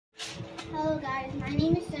Hello guys, my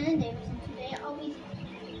name is Jenna and today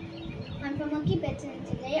I'm from Lucky Bits, and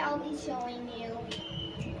today I'll be showing you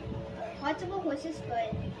parts of a horse's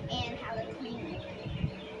foot and how to clean it.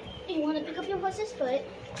 You want to pick up your horse's foot.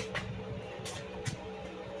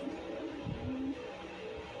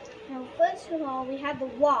 Now first of all, we have the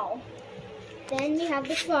wall. Then you have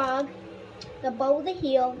the frog, the bow, the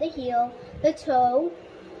heel, the toe,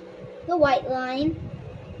 the white line,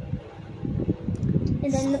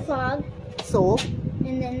 and then the frog, sole,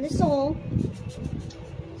 and then the sole.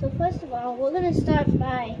 So first of all, we're going to start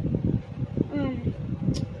by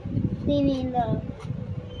cleaning the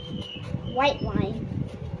white line.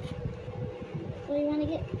 So you want to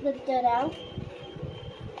get the dirt out.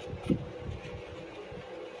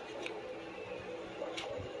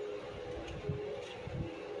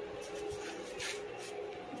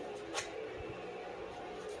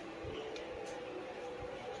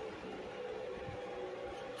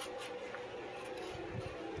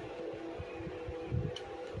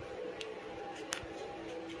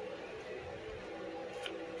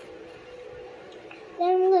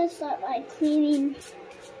 Then we're going to start by cleaning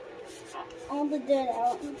all the dirt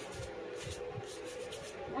out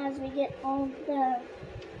as we get all the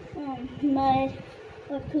mud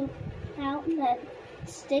or poop out that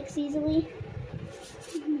sticks easily.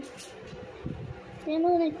 Then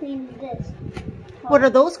we're going to clean this part. What are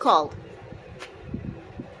those called?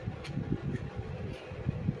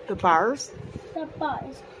 The bars? The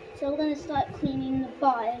bars. So we're going to start cleaning the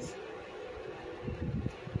bars.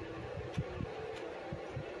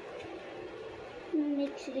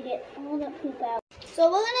 Make sure to get all the poop out. So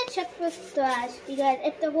we're going to check for thrush, because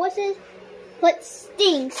if the horse's foot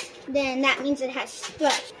stinks, then that means it has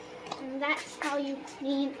thrush. And that's how you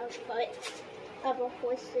clean a foot of a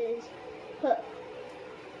horse's hoof.